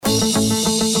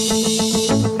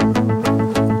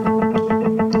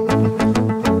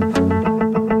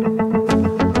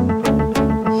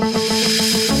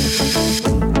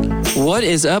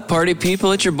is up, party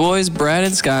people? It's your boys, Brad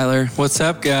and Skylar. What's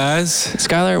up, guys?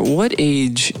 Skylar, what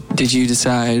age did you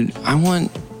decide, I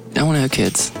want to have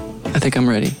kids? I think I'm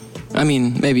ready. I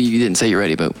mean, maybe you didn't say you're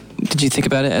ready, but did you think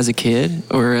about it as a kid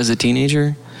or as a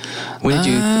teenager? When did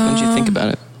you think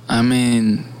about it? I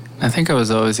mean, I think I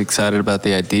was always excited about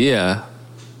the idea,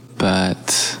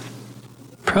 but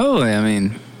probably, I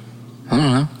mean, I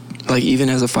don't know. Like even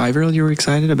as a 5-year-old, you were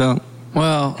excited about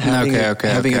having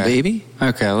a baby?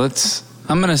 Okay,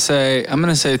 I'm gonna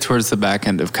say towards the back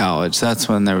end of college. That's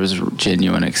when there was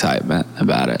genuine excitement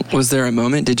about it. Was there a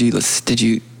moment? Did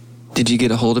you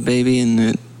get a hold of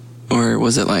baby or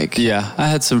was it like? Yeah, I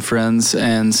had some friends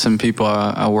and some people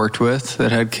I worked with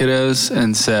that had kiddos,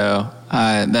 and so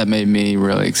that made me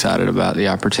really excited about the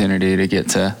opportunity to get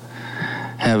to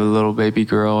have a little baby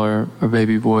girl or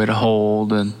baby boy to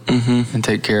hold and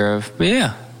take care of. But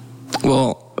yeah.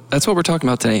 Well, that's what we're talking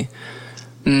about today.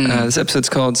 This episode's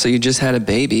called So You Just Had a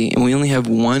Baby, and we only have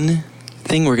one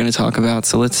thing we're going to talk about,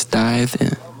 so let's dive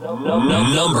in.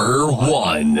 Number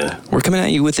 1. We're coming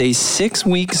at you with a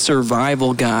 6-week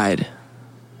survival guide.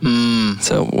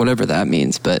 So whatever that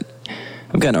means, but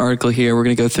I've got an article here we're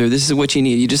going to go through. This is what you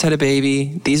need. You just had a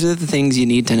baby. These are the things you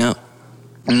need to know.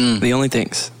 The only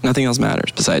things. Nothing else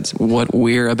matters besides what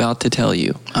we're about to tell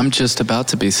you. I'm just about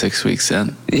to be 6 weeks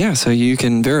in. Yeah, so you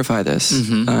can verify this.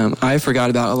 I forgot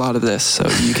about a lot of this, so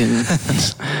you can...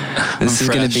 this is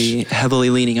going to be heavily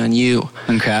leaning on you.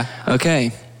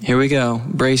 Okay, here we go.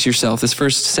 Brace yourself. This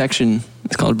first section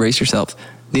is called Brace Yourself.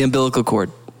 The umbilical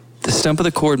cord. The stump of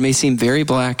the cord may seem very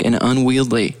black and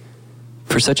unwieldy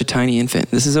for such a tiny infant.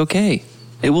 This is okay.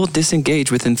 It will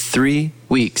disengage within 3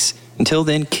 weeks. Until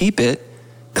then, keep it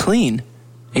clean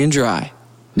and dry.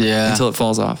 Yeah. Until it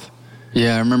falls off.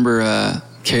 Yeah, I remember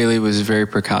Kaylee was very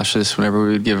precautious whenever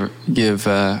we would give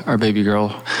our baby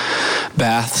girl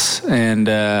baths, and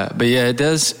but yeah,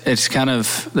 it's kind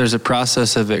of, there's a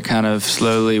process of it kind of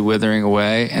slowly withering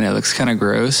away, and it looks kind of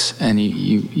gross, and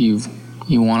you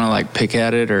want to like pick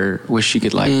at it or wish you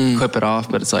could like clip it off,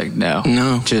 but it's like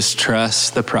no, just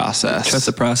trust the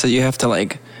process. You have to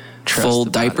like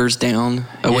fold diapers down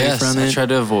away from it. I tried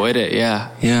to avoid it.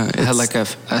 Yeah. I had like a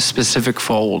specific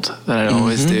fold that I'd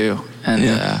always do, and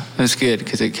it was good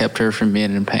because it kept her from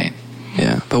being in pain.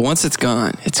 Yeah, but once it's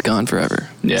gone forever.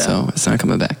 Yeah, so it's not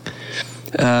coming back.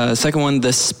 Second one,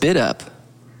 the spit up.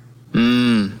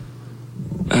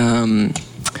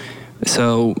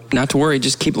 So not to worry,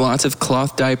 just keep lots of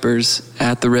cloth diapers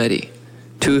at the ready.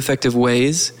 2 effective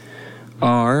ways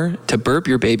are to burp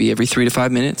your baby every 3 to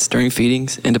 5 minutes during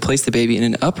feedings, and to place the baby in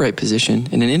an upright position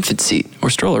in an infant seat or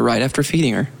stroller right after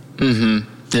feeding her.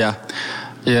 Yeah,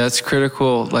 that's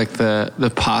critical. Like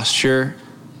the posture.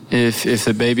 If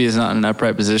the baby is not in an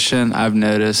upright position, I've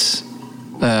noticed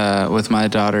with my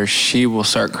daughter, she will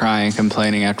start crying and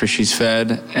complaining after she's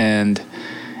fed, and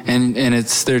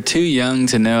they're too young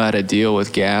to know how to deal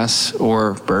with gas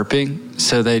or burping,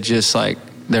 so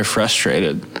they're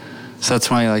frustrated. So that's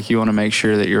why you want to make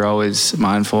sure that you're always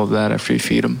mindful of that after you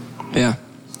feed them. Yeah.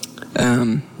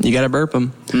 You got to burp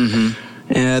them.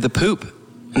 The poop.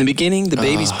 In the beginning, the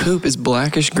baby's poop is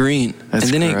blackish green.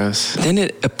 That's gross. Then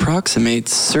it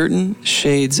approximates certain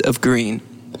shades of green.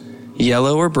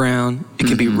 Yellow or brown. It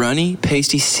can be runny,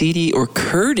 pasty, seedy, or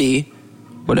curdy,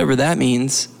 whatever that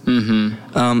means.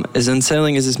 As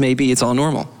unsettling as this may be, it's all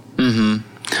normal.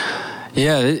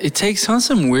 Yeah, it takes on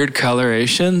some weird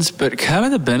colorations, but kind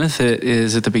of the benefit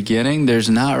is at the beginning, there's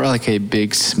not like a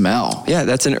big smell. Yeah,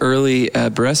 that's an early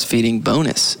breastfeeding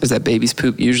bonus, is that baby's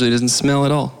poop usually doesn't smell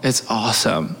at all. It's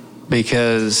awesome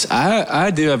because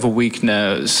I do have a weak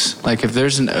nose. Like if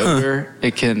there's an odor,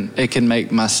 it can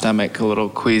make my stomach a little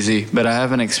queasy, but I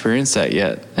haven't experienced that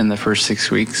yet in the first 6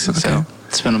 weeks. Okay. So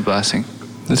it's been a blessing.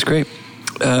 That's great.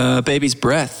 Baby's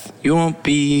breath. You won't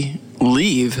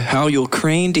believe how you'll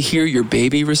crane to hear your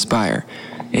baby respire.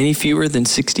 Any fewer than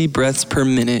 60 breaths per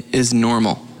minute is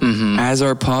normal, as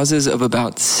are pauses of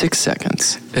about 6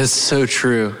 seconds. It's so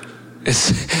true.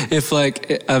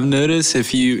 I've noticed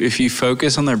if you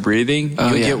focus on their breathing,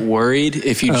 you'll get worried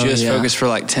if you focus for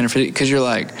like 10 or 15, because you're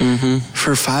like,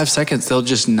 for 5 seconds, they'll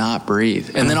just not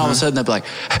breathe. And then all of a sudden they'll be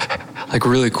like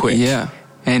really quick. Yeah.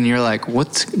 And you're like,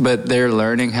 but they're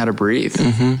learning how to breathe.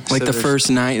 Like the first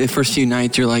few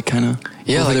nights, you're like kind of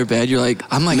over their bed. You're like,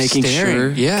 I'm like making staring. sure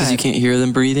because you can't hear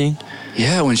them breathing.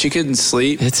 Yeah, when she couldn't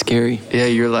sleep. It's scary. Yeah,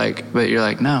 you're like,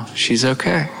 no, she's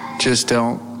okay. Just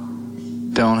don't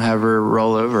have her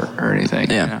roll over or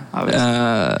anything. Yeah.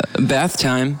 Bath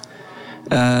time.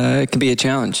 It can be a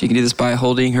challenge. You can do this by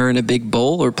holding her in a big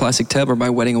bowl or plastic tub, or by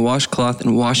wetting a washcloth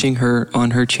and washing her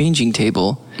on her changing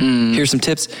table. Here's some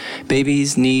tips. Baby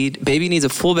needs a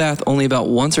full bath only about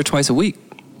once or twice a week.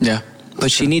 Yeah. But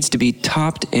she needs to be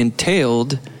topped and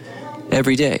tailed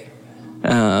every day.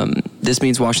 This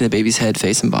means washing the baby's head,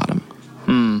 face, and bottom.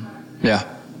 Yeah.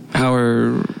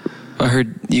 I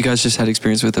heard you guys just had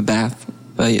experience with a bath,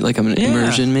 like an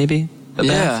immersion maybe?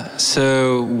 Yeah.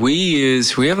 So we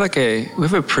have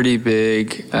a pretty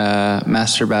big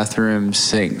master bathroom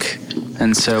sink.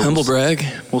 And so humble brag.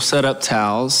 We'll set up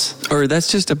towels. Or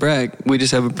that's just a brag. We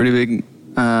just have a pretty big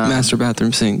master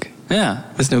bathroom sink. Yeah.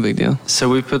 It's no big deal. So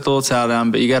we put the little towel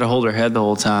down, but you got to hold her head the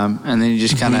whole time. And then you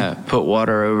just kind of put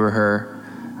water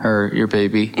over your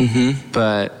baby.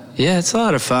 But yeah, it's a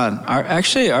lot of fun.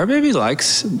 Our baby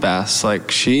likes baths.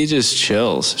 Like, she just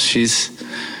chills.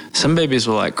 Some babies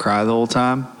will like cry the whole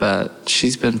time, but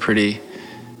she's been pretty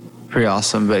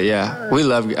awesome. But yeah,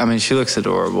 she looks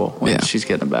adorable when she's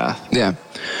getting a bath. Yeah.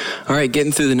 All right,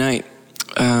 getting through the night.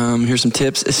 Here's some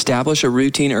tips. Establish a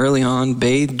routine early on.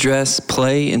 Bathe, dress,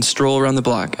 play, and stroll around the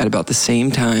block at about the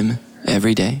same time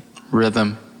every day.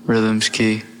 Rhythm's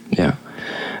key. Yeah.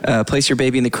 Place your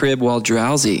baby in the crib while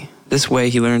drowsy. This way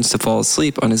he learns to fall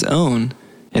asleep on his own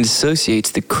and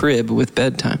associates the crib with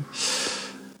bedtime.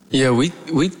 Yeah, we've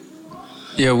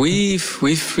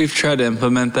tried to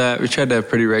implement that. We tried to have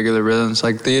pretty regular rhythms.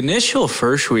 Like the initial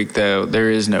first week, though,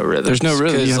 there is no rhythm. There's no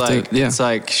rhythm. It's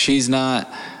like she's not,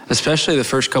 especially the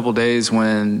first couple days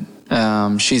when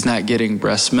she's not getting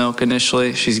breast milk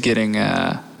initially. She's getting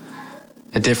a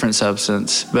different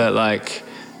substance, but like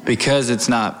because it's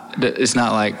not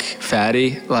like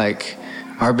fatty. Like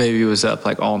our baby was up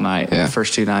like all night the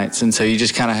first 2 nights, and so you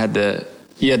just kind of had to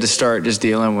start just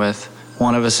dealing with.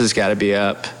 One of us has got to be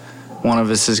up. One of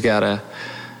us has got to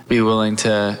be willing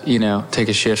to, take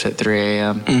a shift at 3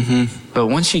 a.m. But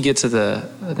once you get to the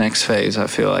next phase, I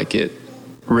feel like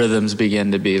rhythms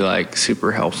begin to be like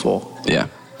super helpful. Yeah.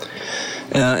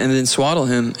 And then swaddle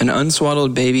him. An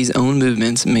unswaddled baby's own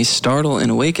movements may startle and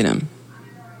awaken him.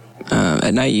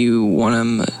 At night, you want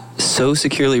him so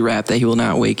securely wrapped that he will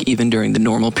not wake even during the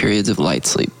normal periods of light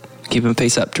sleep. Keep him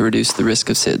face up to reduce the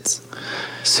risk of SIDS.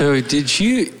 So did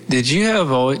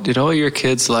all your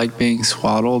kids like being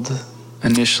swaddled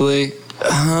initially?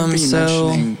 They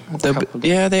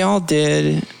all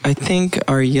did. I think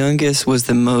our youngest was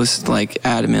the most like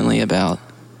adamantly about,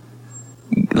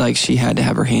 like, she had to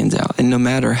have her hands out, and no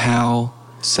matter how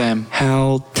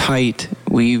tight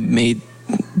we made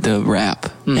the wrap,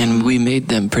 and we made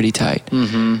them pretty tight,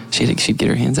 she'd get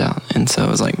her hands out, and so I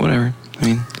was like, whatever.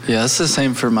 Yeah, it's the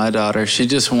same for my daughter. She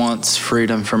just wants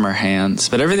freedom from her hands,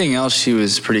 but everything else she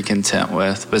was pretty content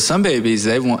with. But some babies,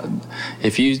 they want,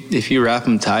 if you wrap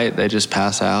them tight, they just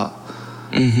pass out.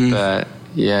 But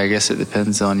yeah, I guess it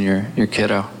depends on your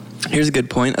kiddo. Here's a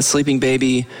good point. A sleeping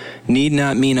baby need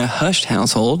not mean a hushed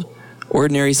household.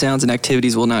 Ordinary sounds and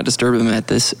activities will not disturb him at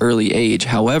this early age.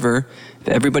 However, if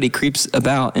everybody creeps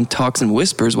about and talks and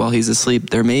whispers while he's asleep,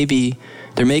 there may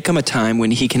come a time when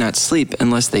he cannot sleep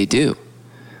unless they do.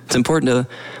 It's important to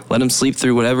let him sleep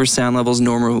through whatever sound level is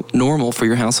normal for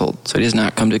your household, so he does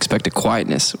not come to expect a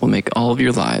quietness will make all of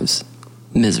your lives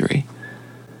misery.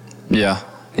 Yeah.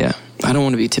 Yeah. I don't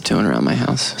want to be tiptoeing around my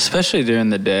house. Especially during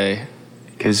the day,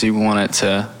 because you want it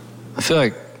to, I feel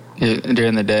like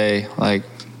during the day, like,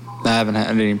 I haven't had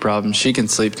any problems. She can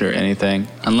sleep through anything,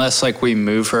 unless like we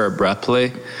move her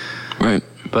abruptly. Right.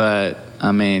 But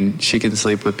she can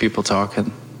sleep with people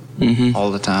talking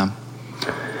all the time.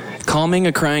 Calming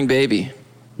a crying baby.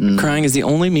 Crying is the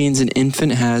only means an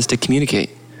infant has to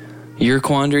communicate. Your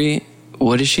quandary,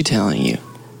 what is she telling you?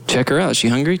 Check her out. Is she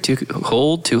hungry? Too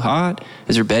cold? Too hot?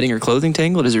 Is her bedding or clothing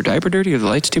tangled? Is her diaper dirty? Are the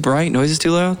lights too bright? Noises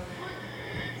too loud?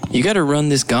 You got to run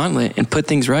this gauntlet and put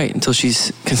things right until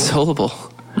she's consolable.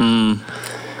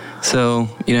 So,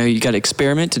 you got to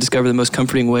experiment to discover the most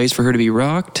comforting ways for her to be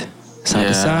rocked, side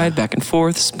to side, back and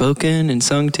forth, spoken and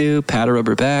sung to, pat her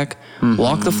rubber back,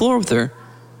 walk the floor with her,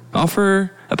 offer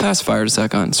her a pacifier to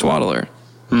suck on, swaddle her.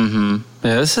 Yeah,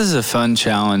 this is a fun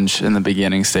challenge in the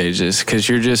beginning stages because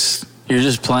you're just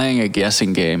playing a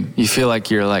guessing game. You feel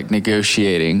like you're like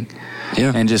negotiating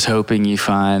and just hoping you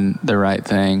find the right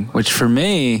thing, which for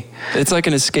me, it's like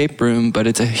an escape room, but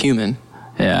it's a human.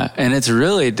 Yeah, and it's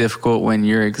really difficult when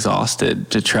you're exhausted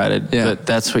to try to, but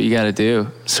that's what you got to do.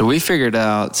 So we figured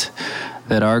out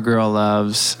that our girl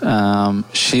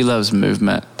she loves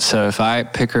movement. So if I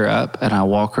pick her up and I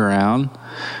walk around,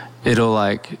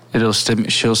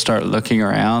 she'll start looking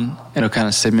around. It'll kind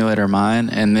of stimulate her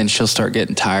mind, and then she'll start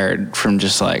getting tired from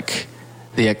just like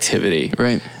the activity.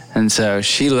 Right. And so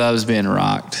she loves being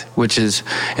rocked,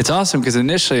 it's awesome because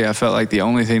initially I felt like the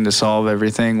only thing to solve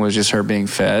everything was just her being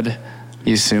fed.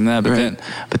 You assume that,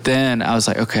 but then I was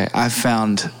like, okay, I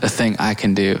found a thing I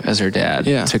can do as her dad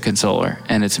to console her,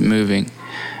 and it's moving,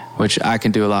 which I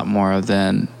can do a lot more of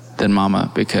than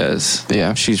Mama because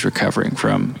she's recovering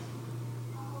from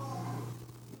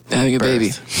having a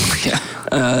baby.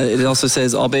 It also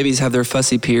says all babies have their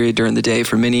fussy period during the day.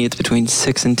 For many, it's between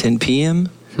 6 and 10 p.m.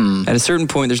 At a certain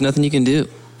point, there's nothing you can do.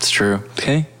 It's true.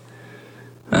 Okay.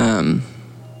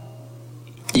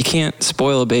 You can't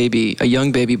spoil a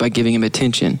young baby by giving him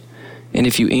attention. And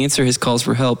if you answer his calls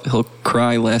for help, he'll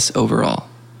cry less overall.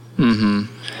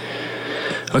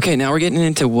 Okay, now we're getting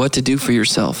into what to do for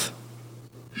yourself.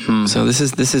 So this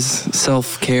is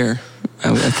self-care,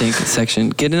 I think, section.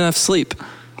 Get enough sleep.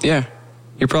 Yeah.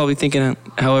 You're probably thinking,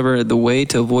 however, the way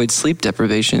to avoid sleep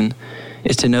deprivation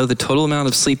is to know the total amount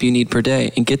of sleep you need per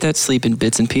day and get that sleep in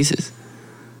bits and pieces.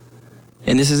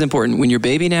 And this is important. When your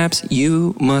baby naps,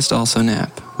 you must also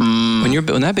nap.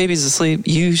 When that baby's asleep,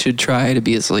 you should try to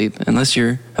be asleep, unless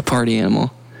you're a party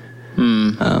animal.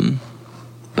 And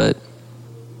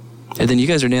then you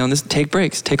guys are down this. Take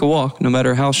breaks. Take a walk, no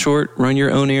matter how short. Run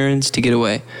your own errands to get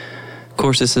away. Of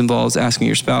course, this involves asking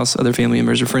your spouse, other family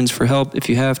members, or friends for help. If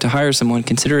you have to hire someone,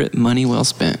 consider it money well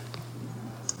spent.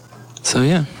 So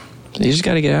yeah, you just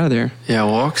got to get out of there. Yeah,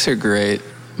 walks are great.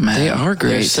 Man, they are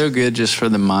great. They're so good just for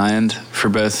the mind, for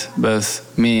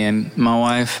both me and my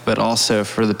wife, but also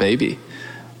for the baby.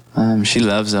 She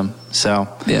loves them. So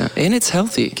yeah, and it's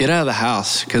healthy. Get out of the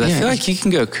house because I feel like you can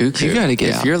go cuckoo. You got to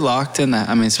get out. If you're locked in that,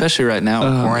 I mean, especially right now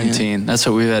with quarantine, that's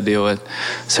what we've had to deal with.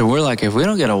 So we're like, if we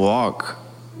don't get a walk,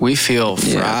 we feel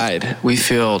fried. Yeah. We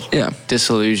feel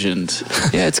disillusioned.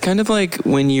 Yeah, it's kind of like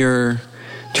when you're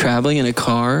traveling in a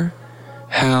car,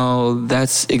 how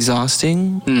that's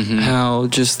exhausting, how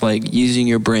just like using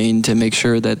your brain to make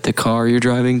sure that the car you're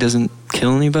driving doesn't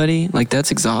kill anybody, like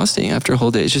that's exhausting after a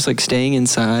whole day. It's just like staying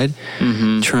inside,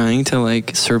 trying to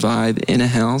like survive in a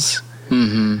house.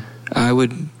 I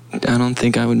don't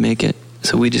think I would make it.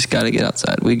 So we just got to get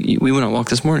outside. We went on a walk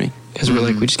this morning because we're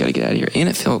like, we just got to get out of here. And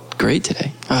it felt great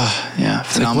today. Oh, yeah.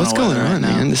 It's like, what's going on,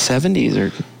 man? The 70s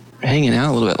are hanging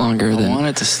out a little bit longer. I want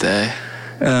it to stay.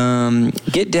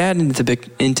 Get dad into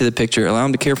the picture. Allow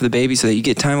him to care for the baby so that you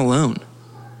get time alone.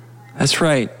 That's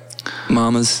right,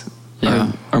 mamas.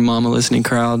 Our mama listening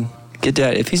crowd. Get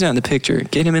dad. If he's not in the picture,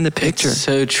 get him in the picture. It's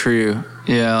so true.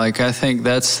 Yeah, like I think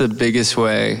that's the biggest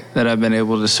way that I've been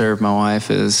able to serve my wife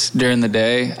is during the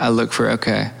day, I look for,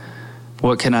 okay,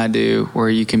 what can I do where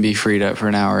you can be freed up for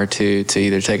an hour or two to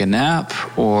either take a nap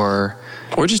or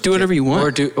just do whatever you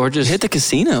want. Or just hit the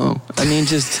casino. I mean,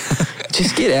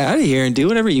 just get out of here and do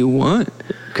whatever you want.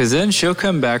 Because then she'll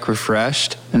come back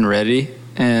refreshed and ready,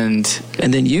 and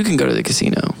then you can go to the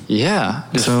casino. Yeah.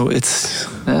 So it's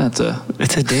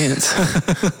a dance.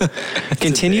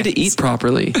 Continue to eat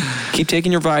properly. Keep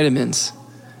taking your vitamins.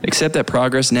 Accept that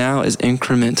progress now is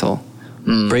incremental.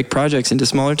 Break projects into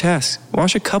smaller tasks.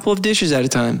 Wash a couple of dishes at a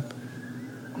time.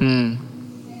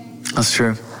 That's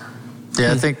true.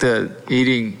 Yeah, I think the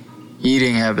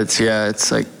eating habits,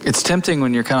 it's like, it's tempting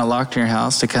when you're kind of locked in your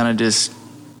house to kind of just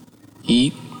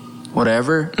eat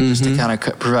whatever, just to kind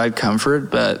of provide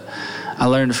comfort. But I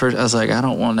learned first, I was like, I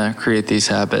don't want to create these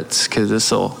habits because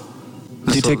Do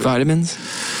you take vitamins?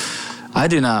 I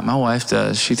do not. My wife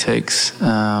does. She takes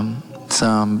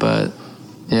some, but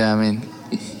yeah, I mean.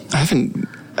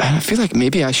 I feel like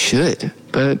maybe I should,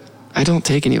 but I don't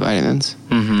take any vitamins.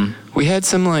 We had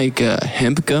some like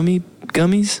hemp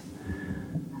gummies.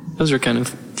 Those are kind of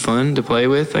fun to play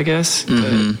with, I guess.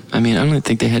 But, I mean, I don't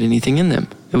think they had anything in them.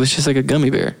 It was just like a gummy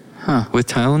bear with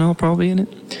Tylenol probably in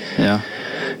it. Yeah.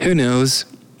 Who knows?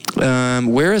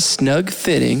 Wear a snug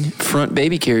fitting front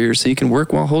baby carrier so you can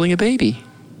work while holding a baby.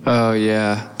 Oh,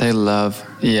 yeah.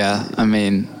 I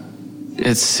mean,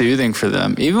 it's soothing for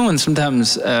them. Even when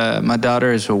sometimes my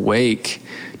daughter is awake,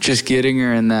 just getting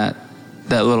her in that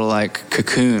little like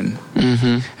cocoon,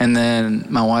 and then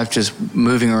my wife just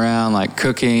moving around like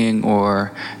cooking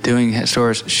or doing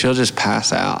chores, she'll just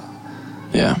pass out.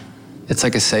 Yeah, it's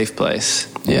like a safe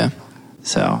place. Yeah.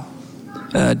 So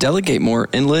delegate more.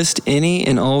 Enlist any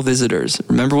and all visitors.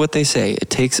 Remember what they say, it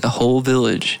takes a whole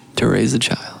village to raise a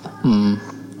child.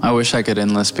 I wish I could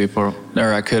enlist people,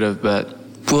 or I could have, but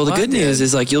well, the good news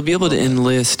is like you'll be able to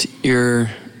enlist your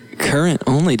current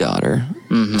only daughter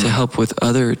to help with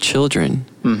other children.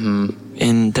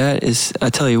 And that is, I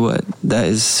tell you what, that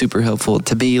is super helpful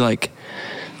to be like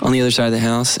on the other side of the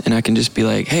house, and I can just be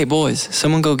like, hey boys,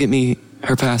 someone go get me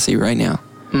her passy right now.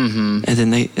 And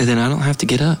then I don't have to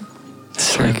get up.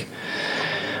 It's like,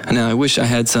 I know, I wish I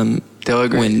had some They'll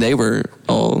agree. When they were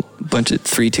all a bunch of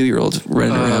 3-2-year-olds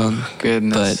running around.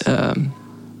 Goodness. But,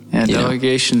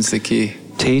 delegation's the key.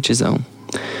 To each his own.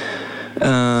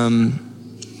 And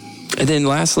then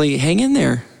lastly, hang in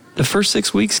there. The first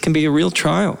 6 weeks can be a real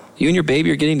trial. You and your baby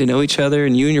are getting to know each other,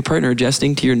 and you and your partner are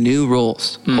adjusting to your new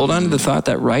roles. Mm-hmm. Hold on to the thought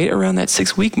that right around that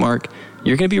 6-week mark,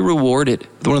 you're going to be rewarded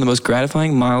with one of the most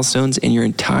gratifying milestones in your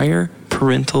entire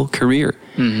parental career.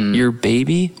 Mm-hmm. Your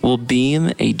baby will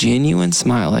beam a genuine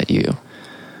smile at you.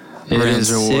 It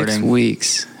is rewarding. 6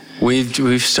 weeks.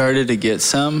 We've started to get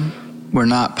some. We're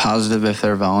not positive if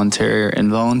they're voluntary or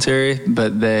involuntary,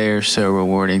 but they are so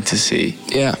rewarding to see.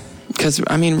 Yeah. Because,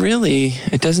 I mean, really,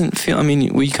 it doesn't feel... I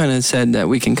mean, we kind of said that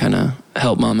we can kind of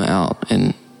help mama out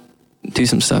and do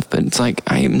some stuff, but it's like,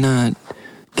 I am not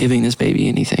giving this baby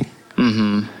anything.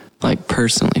 Mm-hmm. Like,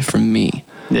 personally, from me.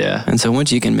 Yeah. And so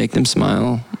once you can make them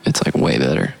smile, it's, like, way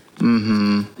better.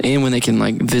 Mm-hmm. And when they can,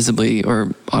 like, visibly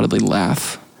or audibly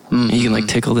laugh, and you can, like,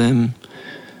 tickle them,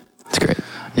 it's great.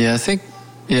 Yeah, I think...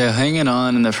 Yeah, hanging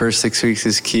on in the first 6 weeks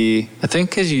is key. I think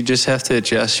because you just have to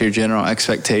adjust your general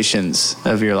expectations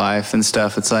of your life and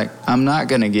stuff. It's like, I'm not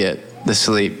going to get the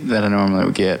sleep that I normally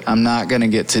would get. I'm not going to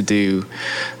get to do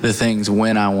the things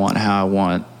when I want, how I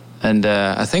want. And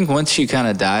I think once you kind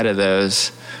of die to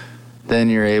those, then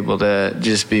you're able to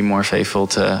just be more faithful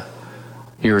to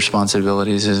your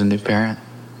responsibilities as a new parent.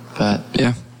 But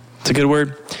yeah, it's a good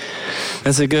word.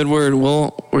 That's a good word.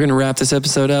 Well, we're going to wrap this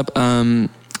episode up.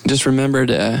 Just remember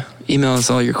to email us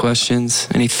all your questions,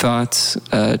 any thoughts,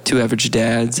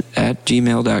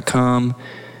 twoaveragedads@gmail.com.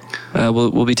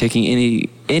 We'll be taking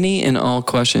any and all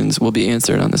questions will be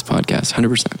answered on this podcast,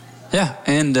 100%. Yeah,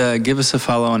 and give us a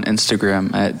follow on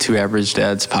Instagram at Two Average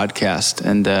Dads Podcast.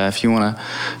 And if you want to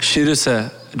shoot us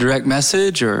a direct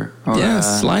message or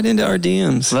slide into our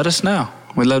DMs. Let us know.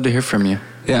 We'd love to hear from you.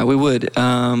 Yeah, we would.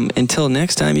 Until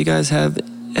next time, you guys have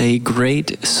a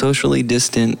great socially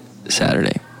distant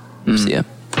Saturday. See ya.